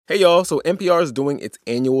Hey y'all, so NPR is doing its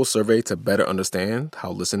annual survey to better understand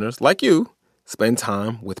how listeners like you spend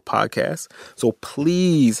time with podcasts. So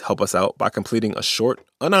please help us out by completing a short,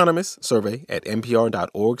 anonymous survey at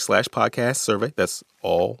npr.org/podcast survey. That's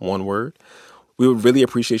all one word. We would really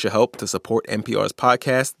appreciate your help to support NPR's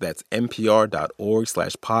podcast. That's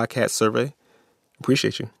npr.org/podcast survey.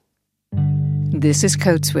 Appreciate you. This is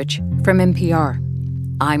Code Switch from NPR.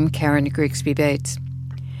 I'm Karen Grigsby Bates.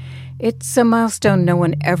 It's a milestone no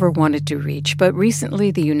one ever wanted to reach, but recently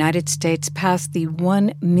the United States passed the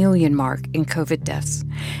 1 million mark in COVID deaths.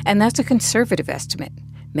 And that's a conservative estimate.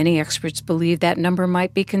 Many experts believe that number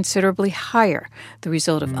might be considerably higher, the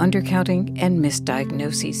result of undercounting and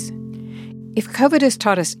misdiagnoses. If COVID has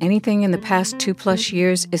taught us anything in the past 2+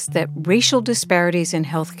 years, it's that racial disparities in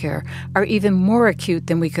healthcare are even more acute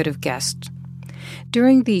than we could have guessed.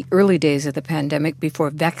 During the early days of the pandemic, before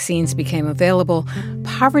vaccines became available,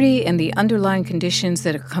 poverty and the underlying conditions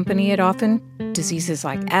that accompany it often, diseases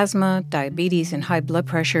like asthma, diabetes, and high blood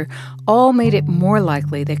pressure, all made it more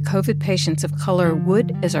likely that COVID patients of color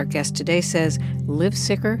would, as our guest today says, live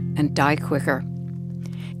sicker and die quicker.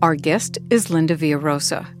 Our guest is Linda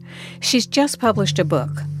Villarosa. She's just published a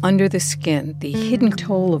book, Under the Skin, The Hidden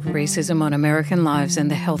Toll of Racism on American Lives and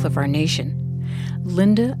the Health of Our Nation.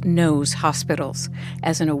 Linda knows hospitals.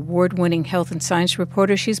 As an award-winning health and science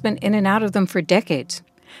reporter, she's been in and out of them for decades.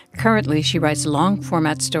 Currently, she writes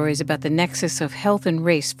long-format stories about the nexus of health and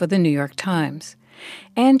race for the New York Times.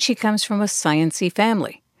 And she comes from a science-y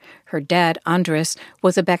family. Her dad, Andres,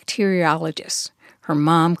 was a bacteriologist. Her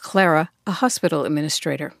mom, Clara, a hospital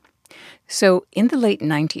administrator. So in the late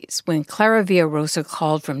 90s, when Clara Villarosa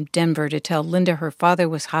called from Denver to tell Linda her father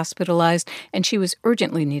was hospitalized and she was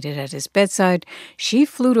urgently needed at his bedside, she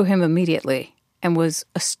flew to him immediately and was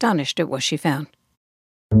astonished at what she found.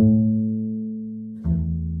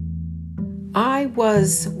 I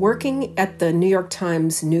was working at the New York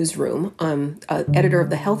Times newsroom, editor of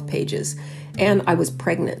the health pages, and I was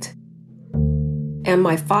pregnant. And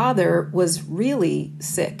my father was really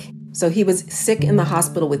sick. So he was sick in the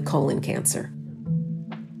hospital with colon cancer.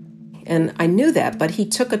 And I knew that, but he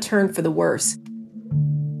took a turn for the worse.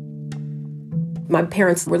 My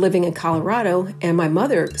parents were living in Colorado, and my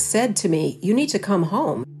mother said to me, "You need to come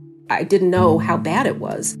home." I didn't know how bad it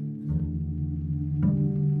was.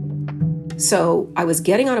 So I was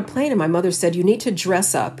getting on a plane, and my mother said, "You need to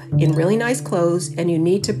dress up in really nice clothes, and you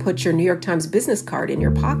need to put your New York Times business card in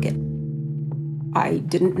your pocket." I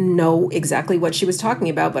didn't know exactly what she was talking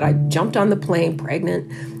about, but I jumped on the plane,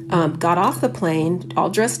 pregnant, got off the plane, all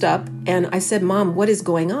dressed up, and I said, "Mom, what is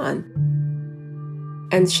going on?"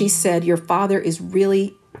 And she said, "Your father is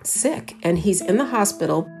really sick, and he's in the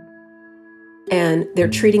hospital, and they're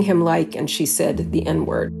treating him like," and she said the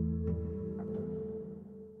N-word.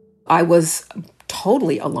 I was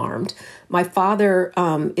totally alarmed. My father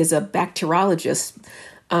is a bacteriologist.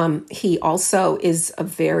 He also is a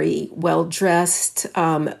very well-dressed,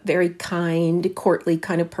 very kind, courtly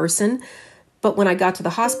kind of person. But when I got to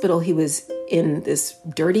the hospital, he was in this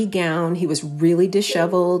dirty gown. He was really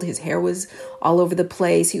disheveled. His hair was all over the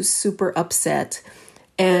place. He was super upset.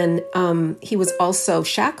 And he was also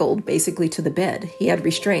shackled, basically, to the bed. He had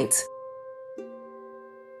restraints.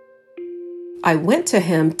 I went to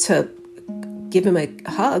him to give him a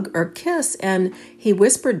hug or a kiss, and he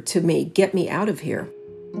whispered to me, "Get me out of here."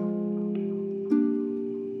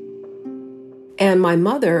 And my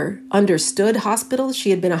mother understood hospitals. She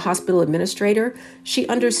had been a hospital administrator. She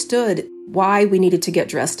understood why we needed to get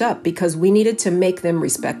dressed up, because we needed to make them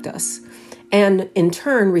respect us and in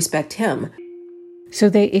turn respect him. So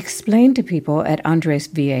they explained to people at Andres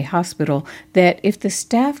VA Hospital that if the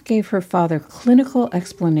staff gave her father clinical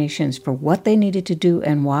explanations for what they needed to do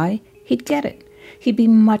and why, he'd get it. He'd be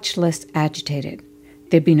much less agitated.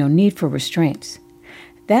 There'd be no need for restraints.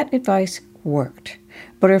 That advice worked.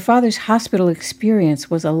 But her father's hospital experience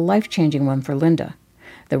was a life-changing one for Linda.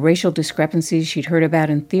 The racial discrepancies she'd heard about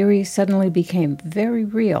in theory suddenly became very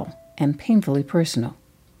real and painfully personal.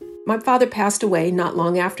 My father passed away not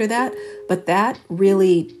long after that, but that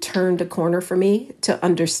really turned a corner for me to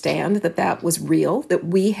understand that that was real, that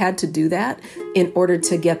we had to do that in order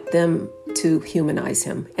to get them to humanize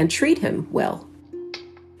him and treat him well.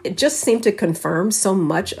 It just seemed to confirm so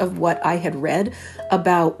much of what I had read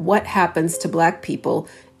about what happens to Black people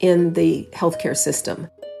in the healthcare system.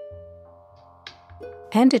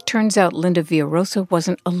 And it turns out Linda Villarosa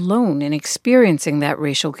wasn't alone in experiencing that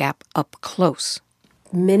racial gap up close.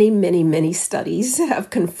 Many studies have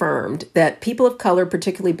confirmed that people of color,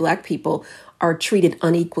 particularly Black people, are treated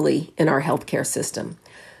unequally in our healthcare system.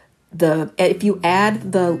 If you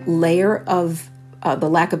add the layer of the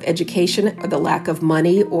lack of education, or the lack of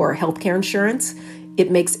money or healthcare insurance,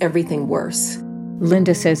 it makes everything worse.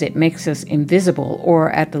 Linda says it makes us invisible,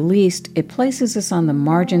 or at the least, it places us on the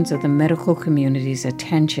margins of the medical community's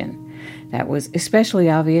attention. That was especially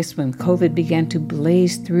obvious when COVID began to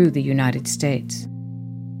blaze through the United States.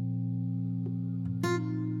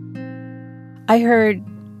 I heard,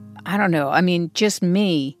 just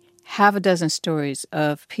me, half a dozen stories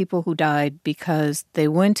of people who died because they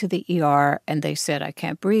went to the ER and they said, I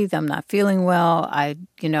can't breathe, I'm not feeling well,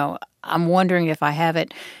 I'm wondering if I have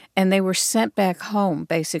it. And they were sent back home,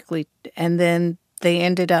 basically, and then they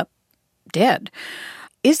ended up dead.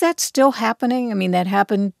 Is that still happening? I mean, that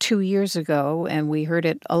happened 2 years ago, and we heard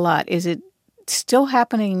it a lot. Is it still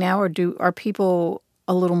happening now, or are people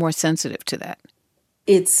a little more sensitive to that?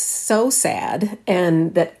 It's so sad,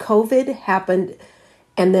 and that COVID happened,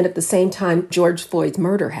 and then at the same time, George Floyd's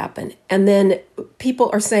murder happened. And then people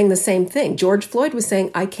are saying the same thing. George Floyd was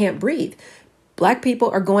saying, I can't breathe. Black people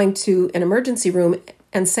are going to an emergency room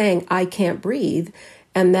and saying, I can't breathe.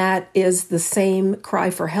 And that is the same cry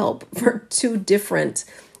for help for two different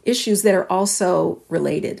issues that are also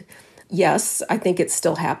related. Yes, I think it's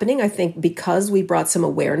still happening. I think because we brought some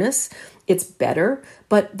awareness, it's better.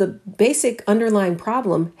 But the basic underlying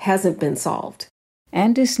problem hasn't been solved.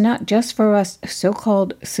 And it's not just for us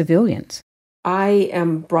so-called civilians. I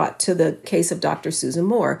am brought to the case of Dr. Susan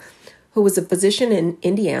Moore, who was a physician in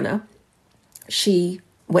Indiana. She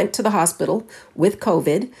went to the hospital with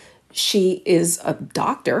COVID. She is a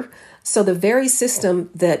doctor. So the very system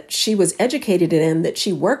that she was educated in, that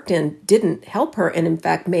she worked in, didn't help her and in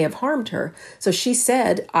fact may have harmed her. So she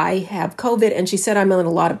said, I have COVID, and she said, I'm in a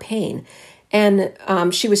lot of pain. And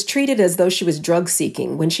she was treated as though she was drug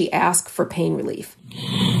seeking when she asked for pain relief.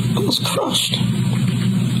 I was crushed.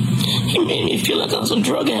 He made me feel like I was a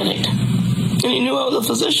drug addict, and he knew I was a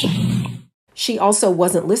physician. She also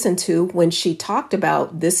wasn't listened to when she talked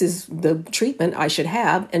about this is the treatment I should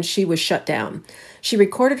have, and she was shut down. She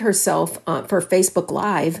recorded herself for Facebook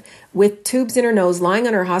Live with tubes in her nose, lying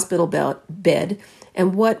on her hospital bed.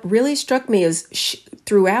 And what really struck me is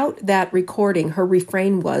throughout that recording, her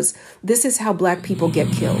refrain was, this is how Black people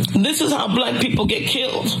get killed. This is how Black people get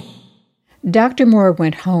killed. Dr. Moore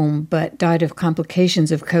went home but died of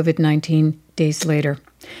complications of COVID-19 days later.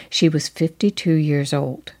 She was 52 years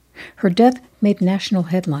old. Her death made national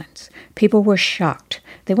headlines. People were shocked.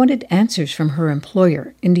 They wanted answers from her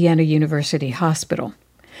employer, Indiana University Hospital.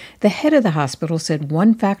 The head of the hospital said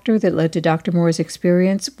one factor that led to Dr. Moore's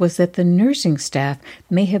experience was that the nursing staff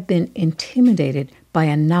may have been intimidated by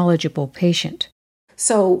a knowledgeable patient.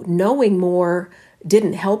 So knowing more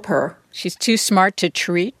didn't help her. She's too smart to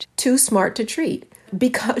treat? Too smart to treat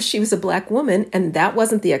because she was a Black woman, and that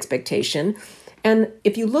wasn't the expectation. And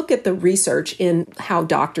if you look at the research in how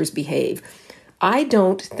doctors behave, I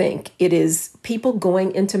don't think it is people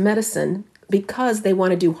going into medicine because they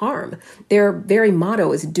want to do harm. Their very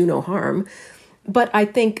motto is do no harm. But I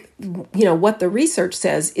think, what the research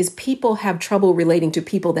says is people have trouble relating to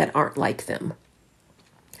people that aren't like them.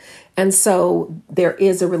 And so there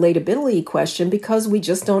is a relatability question because we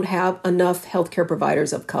just don't have enough healthcare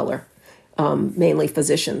providers of color, mainly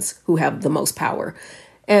physicians who have the most power.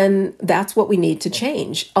 And that's what we need to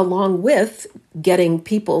change, along with getting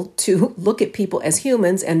people to look at people as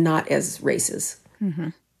humans and not as races. Mm-hmm.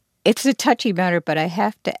 It's a touchy matter, but I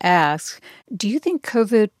have to ask, do you think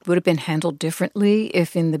COVID would have been handled differently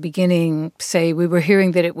if in the beginning, say, we were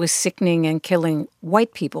hearing that it was sickening and killing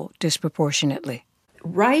white people disproportionately?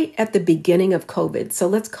 Right at the beginning of COVID, so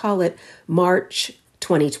let's call it March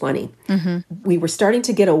 2020, we were starting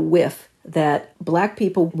to get a whiff that Black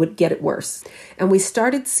people would get it worse. And we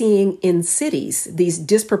started seeing in cities these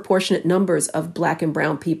disproportionate numbers of Black and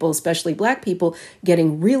brown people, especially Black people,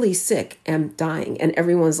 getting really sick and dying. And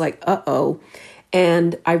everyone's like, uh-oh.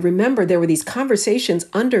 And I remember there were these conversations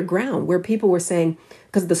underground where people were saying,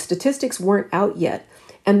 because the statistics weren't out yet,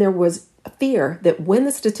 and there was fear that when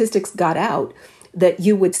the statistics got out, that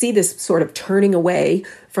you would see this sort of turning away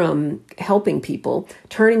from helping people,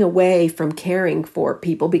 turning away from caring for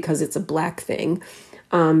people because it's a Black thing,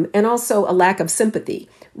 and also a lack of sympathy.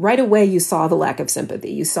 Right away, you saw the lack of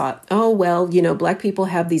sympathy. You saw, Black people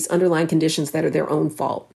have these underlying conditions that are their own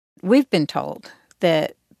fault. We've been told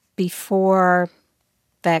that before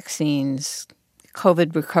vaccines,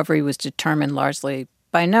 COVID recovery was determined largely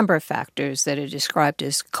by a number of factors that are described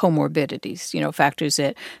as comorbidities, factors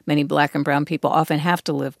that many Black and brown people often have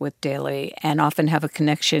to live with daily and often have a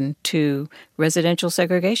connection to residential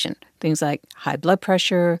segregation. Things like high blood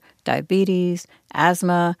pressure, diabetes,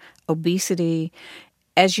 asthma, obesity.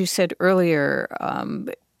 As you said earlier,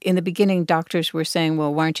 in the beginning, doctors were saying,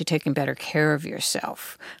 well, why aren't you taking better care of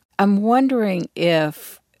yourself? I'm wondering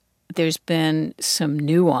if there's been some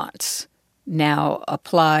nuance now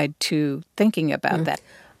applied to thinking about that.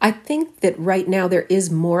 I think that right now there is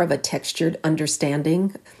more of a textured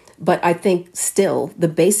understanding, but I think still the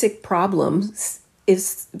basic problem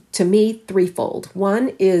is, to me, threefold.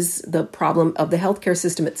 One is the problem of the healthcare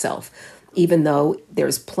system itself. Even though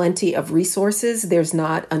there's plenty of resources, there's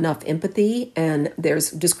not enough empathy and there's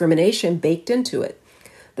discrimination baked into it.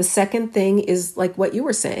 The second thing is like what you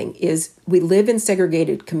were saying, is we live in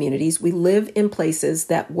segregated communities. We live in places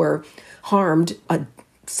that were harmed a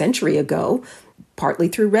century ago, partly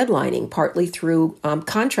through redlining, partly through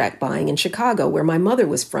contract buying in Chicago, where my mother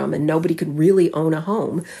was from, and nobody could really own a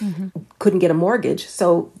home, couldn't get a mortgage.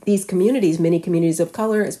 So these communities, many communities of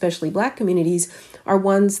color, especially Black communities, are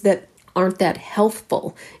ones that aren't that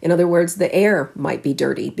healthful. In other words, the air might be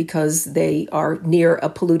dirty because they are near a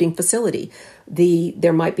polluting facility.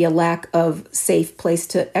 There might be a lack of safe place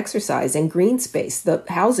to exercise and green space. The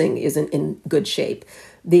housing isn't in good shape.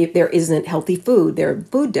 There isn't healthy food. There are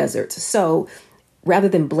food deserts. So rather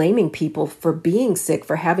than blaming people for being sick,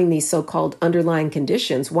 for having these so-called underlying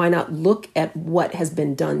conditions, why not look at what has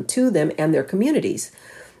been done to them and their communities?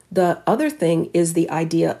 The other thing is the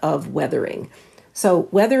idea of weathering. So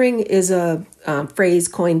weathering is a phrase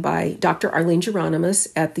coined by Dr. Arlene Geronimus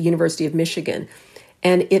at the University of Michigan.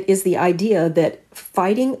 And it is the idea that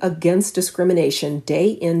fighting against discrimination day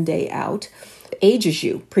in, day out ages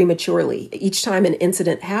you prematurely. Each time an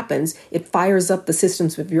incident happens, it fires up the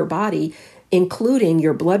systems of your body, including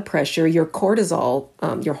your blood pressure, your cortisol,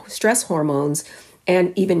 your stress hormones,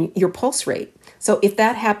 and even your pulse rate. So if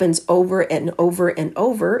that happens over and over and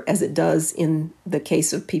over, as it does in the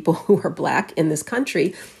case of people who are Black in this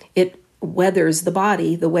country, it weathers the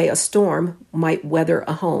body the way a storm might weather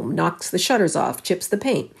a home, knocks the shutters off, chips the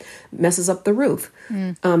paint, messes up the roof.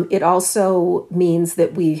 It also means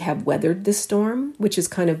that we have weathered this storm, which is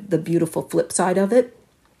kind of the beautiful flip side of it.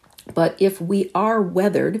 But if we are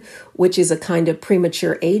weathered, which is a kind of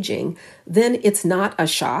premature aging, then it's not a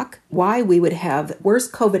shock why we would have worse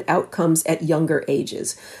COVID outcomes at younger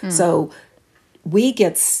ages. So we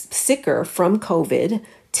get sicker from COVID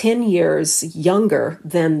 10 years younger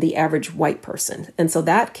than the average white person. And so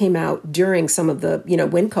that came out during some of the,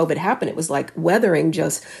 when COVID happened, it was like weathering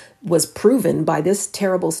just was proven by this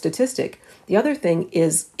terrible statistic. The other thing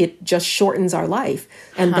is it just shortens our life.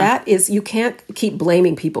 And that is, you can't keep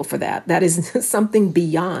blaming people for that. That is something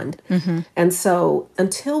beyond. And so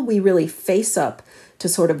until we really face up to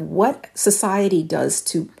sort of what society does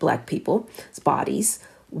to Black people's bodies,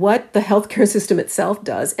 what the healthcare system itself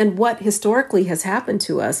does, and what historically has happened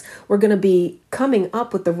to us, we're going to be coming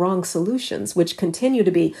up with the wrong solutions, which continue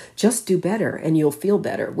to be just do better and you'll feel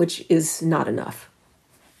better, which is not enough.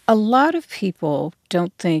 A lot of people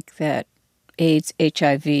don't think that AIDS,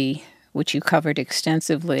 HIV, which you covered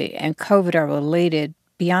extensively, and COVID are related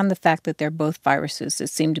beyond the fact that they're both viruses that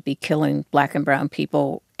seem to be killing Black and brown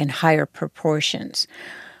people in higher proportions.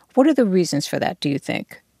 What are the reasons for that, do you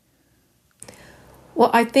think?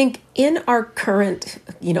 Well, I think in our current,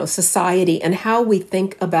 society and how we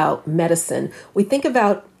think about medicine, we think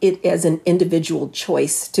about it as an individual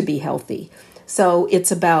choice to be healthy. So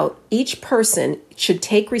it's about each person should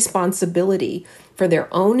take responsibility for their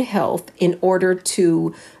own health in order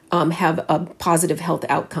to have a positive health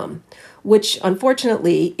outcome, which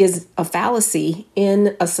unfortunately is a fallacy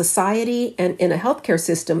in a society and in a healthcare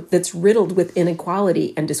system that's riddled with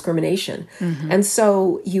inequality and discrimination. And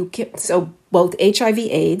so both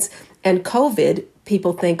HIV/AIDS and COVID,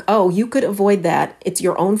 people think, oh, you could avoid that. It's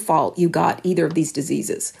your own fault. You got either of these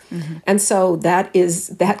diseases. And so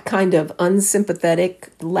that kind of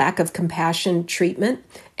unsympathetic, lack of compassion treatment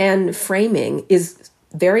and framing is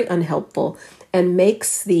very unhelpful and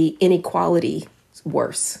makes the inequality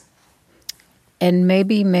worse. And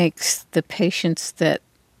maybe makes the patients that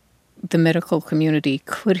the medical community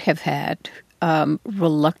could have had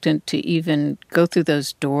reluctant to even go through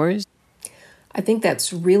those doors. I think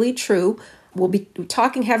that's really true. We'll be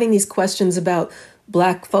having these questions about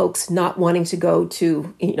Black folks not wanting to go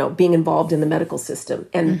to, being involved in the medical system,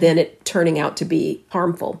 and then it turning out to be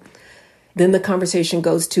harmful. Then the conversation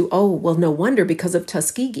goes to, oh, well, no wonder because of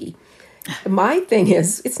Tuskegee. My thing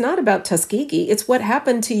is, it's not about Tuskegee. It's what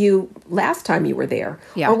happened to you last time you were there,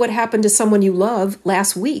 or what happened to someone you love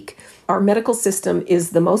last week. Our medical system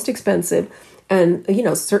is the most expensive and,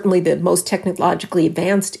 certainly the most technologically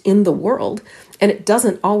advanced in the world. And it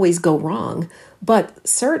doesn't always go wrong. But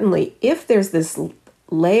certainly if there's this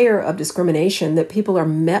layer of discrimination that people are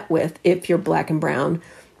met with if you're Black and brown,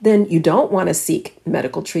 then you don't want to seek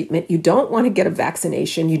medical treatment. You don't want to get a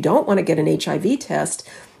vaccination. You don't want to get an HIV test.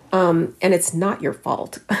 And it's not your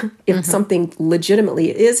fault. If something legitimately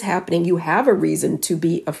is happening, you have a reason to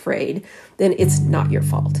be afraid, then it's not your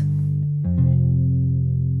fault.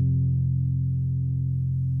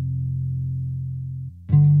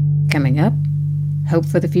 Coming up, hope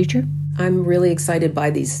for the future? I'm really excited by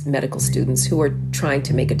these medical students who are trying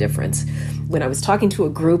to make a difference. When I was talking to a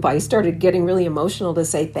group, I started getting really emotional to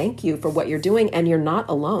say thank you for what you're doing, and you're not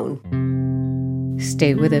alone.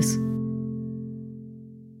 Stay with us.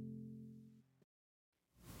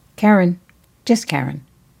 Karen, just Karen,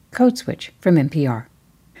 Code Switch from NPR.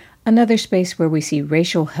 Another space where we see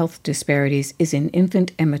racial health disparities is in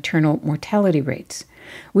infant and maternal mortality rates.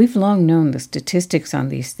 We've long known the statistics on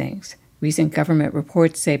these things. Recent government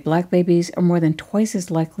reports say Black babies are more than twice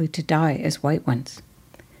as likely to die as white ones.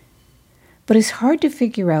 But it's hard to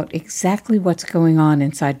figure out exactly what's going on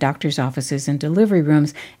inside doctors' offices and delivery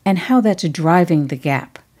rooms and how that's driving the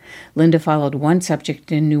gap. Linda followed one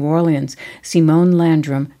subject in New Orleans, Simone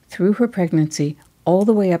Landrum, through her pregnancy all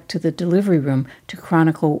the way up to the delivery room to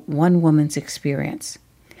chronicle one woman's experience.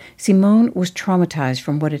 Simone was traumatized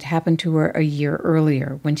from what had happened to her a year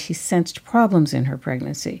earlier when she sensed problems in her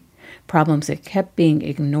pregnancy, problems that kept being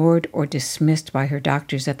ignored or dismissed by her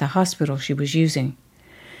doctors at the hospital she was using.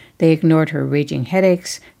 They ignored her raging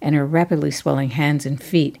headaches and her rapidly swelling hands and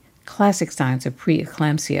feet, classic signs of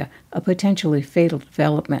preeclampsia, a potentially fatal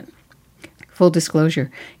development. Full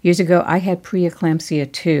disclosure, years ago I had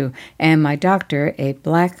preeclampsia too, and my doctor, a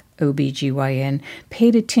Black OBGYN,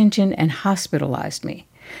 paid attention and hospitalized me.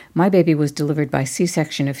 My baby was delivered by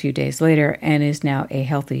C-section a few days later and is now a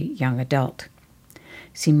healthy young adult.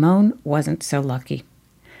 Simone wasn't so lucky.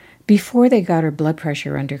 Before they got her blood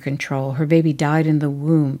pressure under control, her baby died in the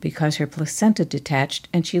womb because her placenta detached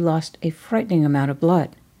and she lost a frightening amount of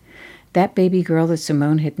blood. That baby girl that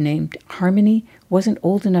Simone had named Harmony wasn't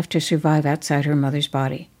old enough to survive outside her mother's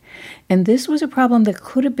body. And this was a problem that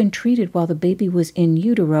could have been treated while the baby was in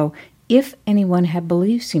utero if anyone had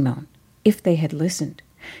believed Simone, if they had listened.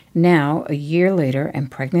 Now, a year later,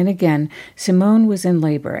 and pregnant again, Simone was in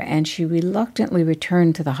labor, and she reluctantly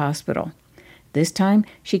returned to the hospital. This time,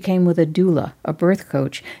 she came with a doula, a birth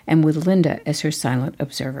coach, and with Linda as her silent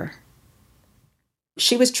observer.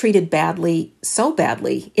 She was treated badly, so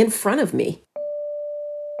badly, in front of me.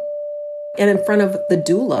 And in front of the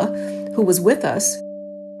doula who was with us.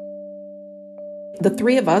 The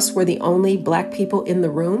three of us were the only Black people in the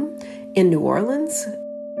room in New Orleans.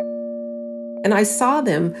 And I saw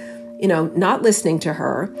them, not listening to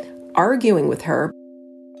her, arguing with her,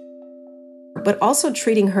 but also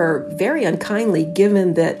treating her very unkindly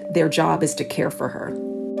given that their job is to care for her.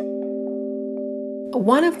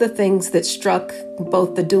 One of the things that struck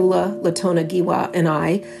both the doula, Latona Giwa, and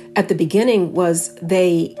I at the beginning was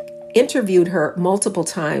they interviewed her multiple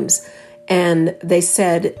times and they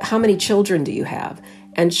said, "How many children do you have?"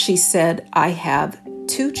 And she said, "I have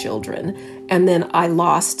 2 children, and then I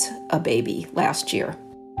lost a baby last year."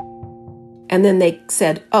 And then they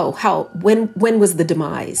said, when was the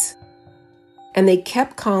demise? And they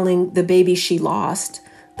kept calling the baby she lost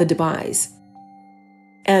the demise.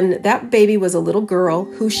 And that baby was a little girl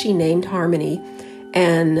who she named Harmony.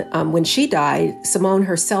 And when she died, Simone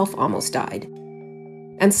herself almost died.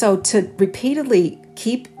 And so to repeatedly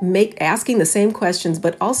keep asking the same questions,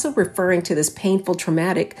 but also referring to this painful,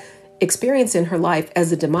 traumatic experience in her life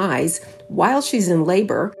as a demise while she's in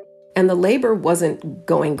labor, and the labor wasn't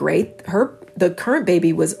going great. The current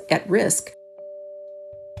baby was at risk.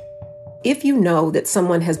 If you know that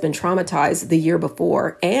someone has been traumatized the year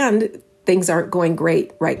before and things aren't going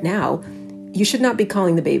great right now, you should not be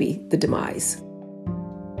calling the baby the demise.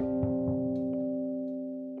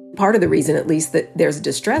 Part of the reason, at least, that there's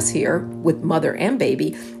distress here with mother and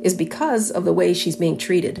baby is because of the way she's being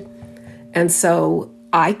treated. And so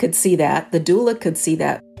I could see that. The doula could see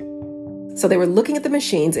that. So they were looking at the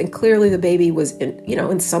machines, and clearly the baby was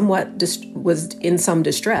was in some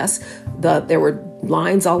distress. There were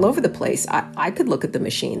lines all over the place. I could look at the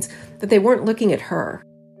machines, but they weren't looking at her.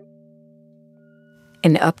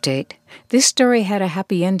 An update. This story had a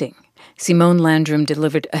happy ending. Simone Landrum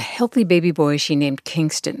delivered a healthy baby boy she named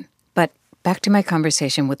Kingston. But back to my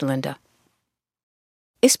conversation with Linda.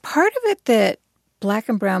 Is part of it that Black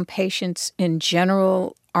and brown patients in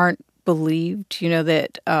general aren't believed?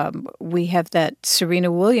 That we have that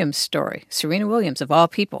Serena Williams story. Serena Williams, of all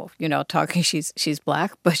people, talking, she's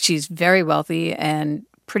Black, but she's very wealthy and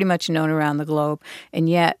pretty much known around the globe. And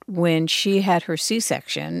yet when she had her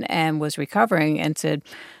C-section and was recovering and said,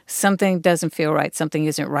 something doesn't feel right, something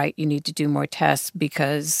isn't right, you need to do more tests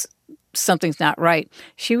because something's not right.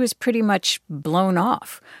 She was pretty much blown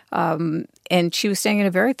off, and she was staying in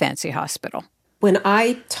a very fancy hospital. When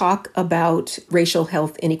I talk about racial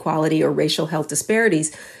health inequality or racial health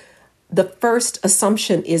disparities, the first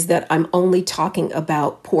assumption is that I'm only talking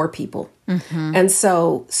about poor people. Mm-hmm. And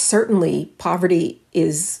so certainly poverty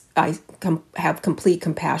is, I have complete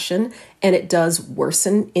compassion, and it does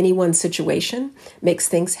worsen anyone's situation, makes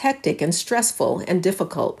things hectic and stressful and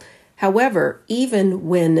difficult. However, even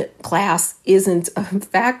when class isn't a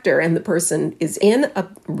factor and the person is in a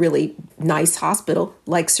really nice hospital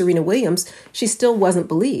like Serena Williams, she still wasn't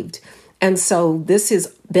believed. And so this has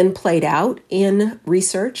been played out in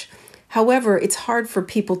research. However, it's hard for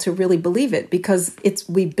people to really believe it because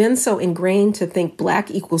we've been so ingrained to think Black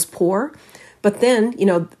equals poor. But then,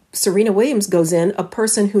 Serena Williams goes in, a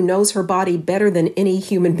person who knows her body better than any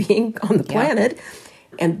human being on the planet,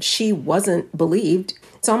 and she wasn't believed.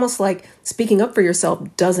 It's almost like speaking up for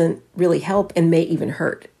yourself doesn't really help and may even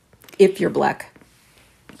hurt if you're Black.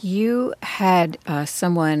 You had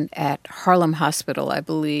someone at Harlem Hospital, I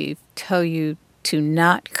believe, tell you to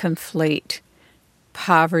not conflate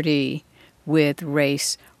poverty with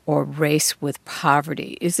race or race with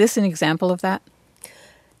poverty. Is this an example of that?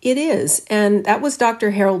 It is. And that was Dr.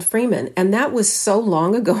 Harold Freeman. And that was so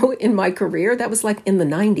long ago in my career. That was like in the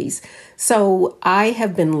 90s. So I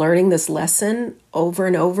have been learning this lesson over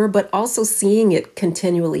and over, but also seeing it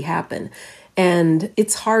continually happen. And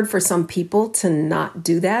it's hard for some people to not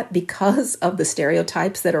do that because of the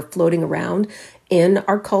stereotypes that are floating around in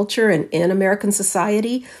our culture and in American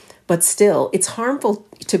society. But still, it's harmful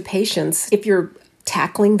to patients if you're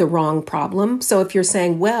tackling the wrong problem. So if you're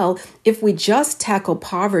saying, well, if we just tackle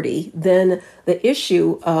poverty, then the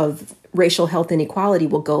issue of racial health inequality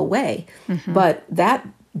will go away. Mm-hmm. But that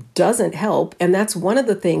doesn't help. And that's one of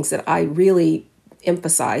the things that I really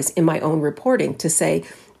emphasize in my own reporting to say,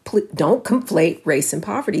 don't conflate race and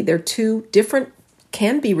poverty. They're two different,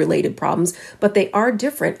 can be related problems, but they are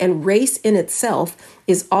different. And race in itself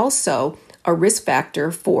is also a risk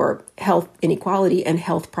factor for health inequality and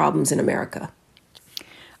health problems in America.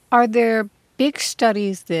 Are there big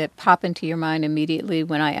studies that pop into your mind immediately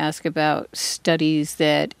when I ask about studies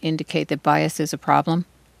that indicate that bias is a problem?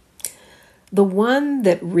 The one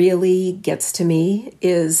that really gets to me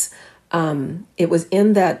is it was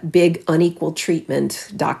in that big unequal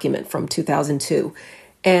treatment document from 2002.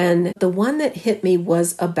 And the one that hit me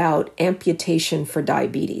was about amputation for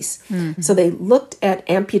diabetes. Mm-hmm. So they looked at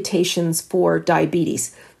amputations for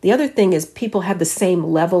diabetes. The other thing is people have the same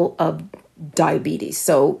level of diabetes,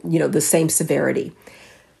 so, the same severity.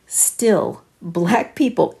 Still, Black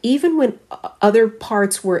people, even when other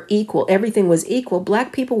parts were equal, everything was equal,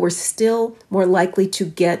 Black people were still more likely to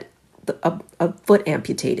get a foot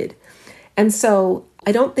amputated. And so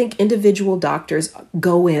I don't think individual doctors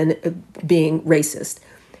go in being racist.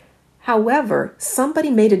 However, somebody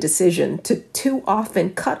made a decision to too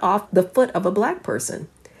often cut off the foot of a Black person.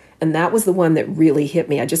 And that was the one that really hit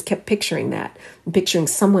me. I just kept picturing that, picturing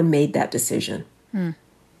someone made that decision.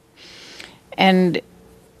 And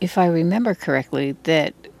if I remember correctly,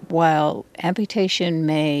 that while amputation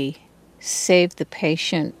may save the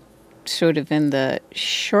patient sort of in the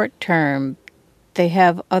short term, they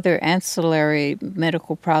have other ancillary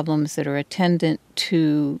medical problems that are attendant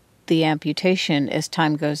to the amputation as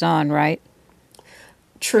time goes on, right?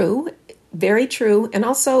 True. Very true. And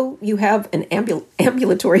also you have an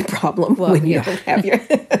ambulatory problem when you don't have your...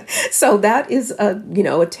 So that is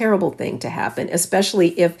a terrible thing to happen,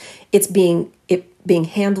 especially if it's being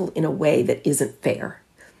handled in a way that isn't fair.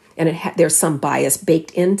 And there's some bias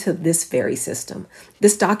baked into this very system.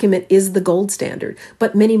 This document is the gold standard,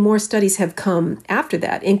 but many more studies have come after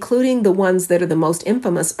that, including the ones that are the most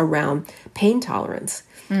infamous around pain tolerance.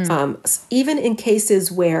 Even in cases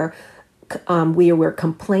where we were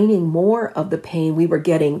complaining more of the pain, we were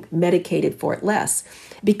getting medicated for it less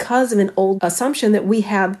because of an old assumption that we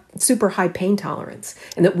have super high pain tolerance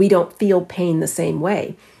and that we don't feel pain the same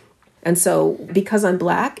way. And so because I'm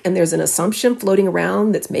Black and there's an assumption floating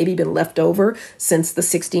around that's maybe been left over since the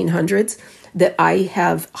 1600s that I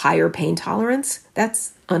have higher pain tolerance,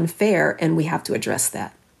 that's unfair and we have to address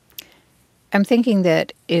that. I'm thinking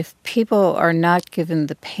that if people are not given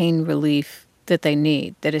the pain relief that they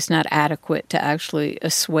need, that it's not adequate to actually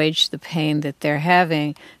assuage the pain that they're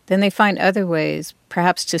having, then they find other ways,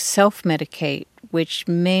 perhaps to self-medicate, which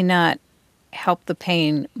may not help the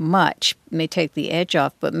pain much, may take the edge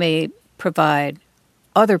off, but may provide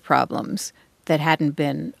other problems that hadn't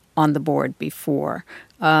been on the board before.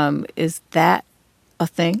 Is that a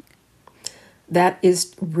thing? That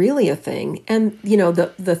is really a thing. And,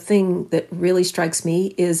 the thing that really strikes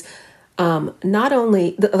me is Not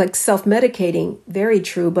only like self-medicating, very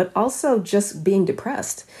true, but also just being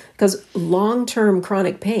depressed, because long-term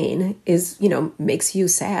chronic pain is, makes you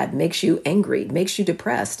sad, makes you angry, makes you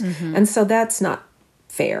depressed. And so that's not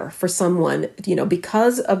fair for someone,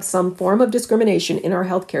 because of some form of discrimination in our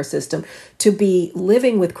healthcare system, to be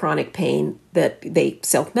living with chronic pain that they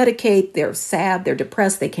self-medicate, they're sad, they're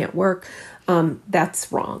depressed, they can't work.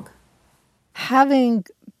 That's wrong. Having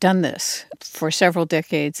done this for several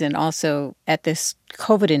decades and also at this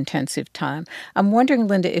COVID-intensive time, I'm wondering,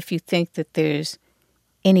 Linda, if you think that there's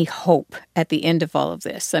any hope at the end of all of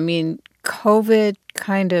this. I mean, COVID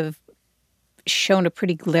kind of shone a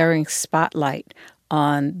pretty glaring spotlight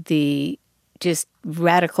on the just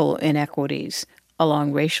radical inequities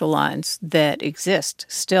along racial lines that exist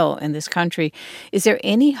still in this country. Is there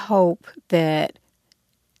any hope that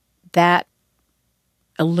that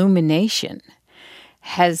illumination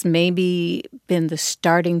has maybe been the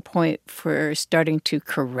starting point for starting to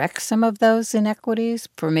correct some of those inequities,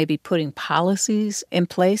 for maybe putting policies in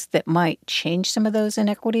place that might change some of those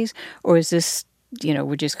inequities? Or is this,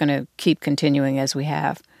 we're just going to keep continuing as we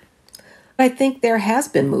have? I think there has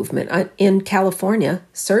been movement. In California,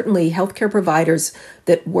 certainly healthcare providers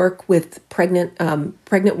that work with pregnant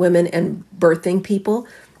women and birthing people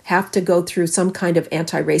have to go through some kind of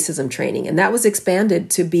anti-racism training. And that was expanded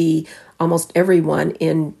to be almost everyone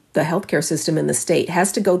in the healthcare system in the state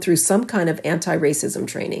has to go through some kind of anti-racism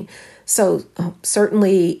training. So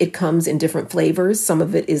certainly it comes in different flavors. Some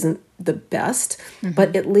of it isn't the best,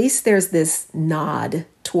 but at least there's this nod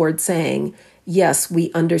toward saying, yes,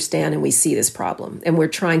 we understand and we see this problem and we're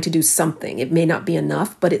trying to do something. It may not be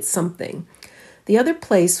enough, but it's something. The other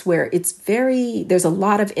place where there's a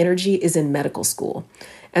lot of energy is in medical school.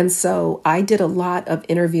 And so I did a lot of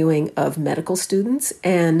interviewing of medical students,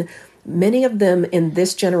 and many of them in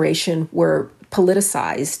this generation were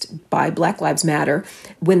politicized by Black Lives Matter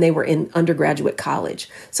when they were in undergraduate college.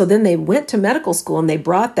 So then they went to medical school and they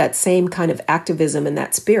brought that same kind of activism and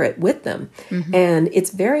that spirit with them. And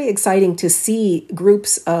it's very exciting to see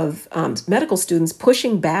groups of medical students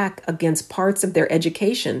pushing back against parts of their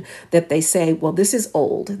education that they say, well, this is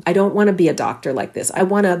old. I don't want to be a doctor like this. I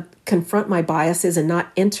want to confront my biases and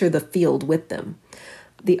not enter the field with them.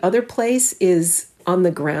 The other place is on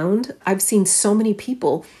the ground. I've seen so many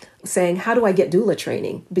people saying, how do I get doula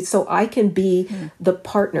training? So I can be the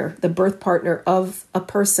partner, the birth partner of a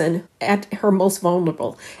person at her most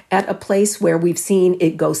vulnerable, at a place where we've seen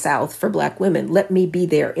it go south for Black women. Let me be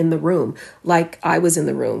there in the room, like I was in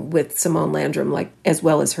the room with Simone Landrum, as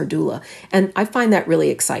well as her doula. And I find that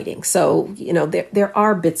really exciting. So, there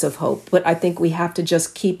are bits of hope, but I think we have to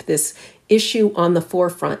just keep this issue on the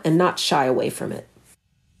forefront and not shy away from it.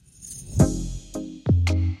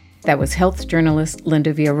 That was health journalist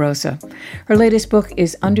Linda Villarosa. Her latest book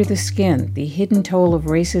is Under the Skin, The Hidden Toll of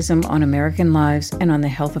Racism on American Lives and on the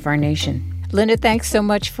Health of Our Nation. Linda, thanks so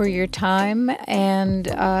much for your time, and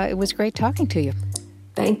it was great talking to you.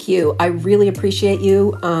 Thank you. I really appreciate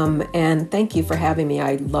you, and thank you for having me.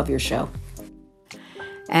 I love your show.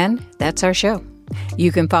 And that's our show.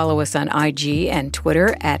 You can follow us on IG and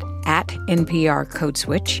Twitter at NPR Code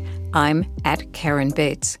Switch. I'm at Karen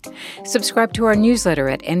Bates. Subscribe to our newsletter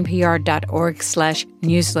at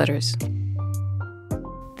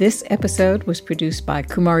npr.org/newsletters. This episode was produced by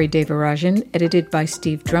Kumari Devarajan, edited by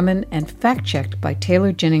Steve Drummond, and fact-checked by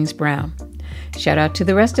Taylor Jennings Brown. Shout out to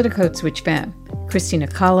the rest of the Code Switch fam: Christina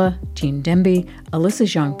Kalla, Jean Demby, Alyssa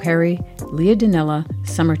Jeong Perry, Leah Dinella,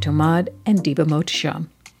 Summer Tomad, and Diba Mohtasham.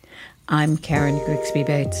 I'm Karen Grigsby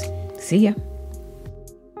Bates. See ya.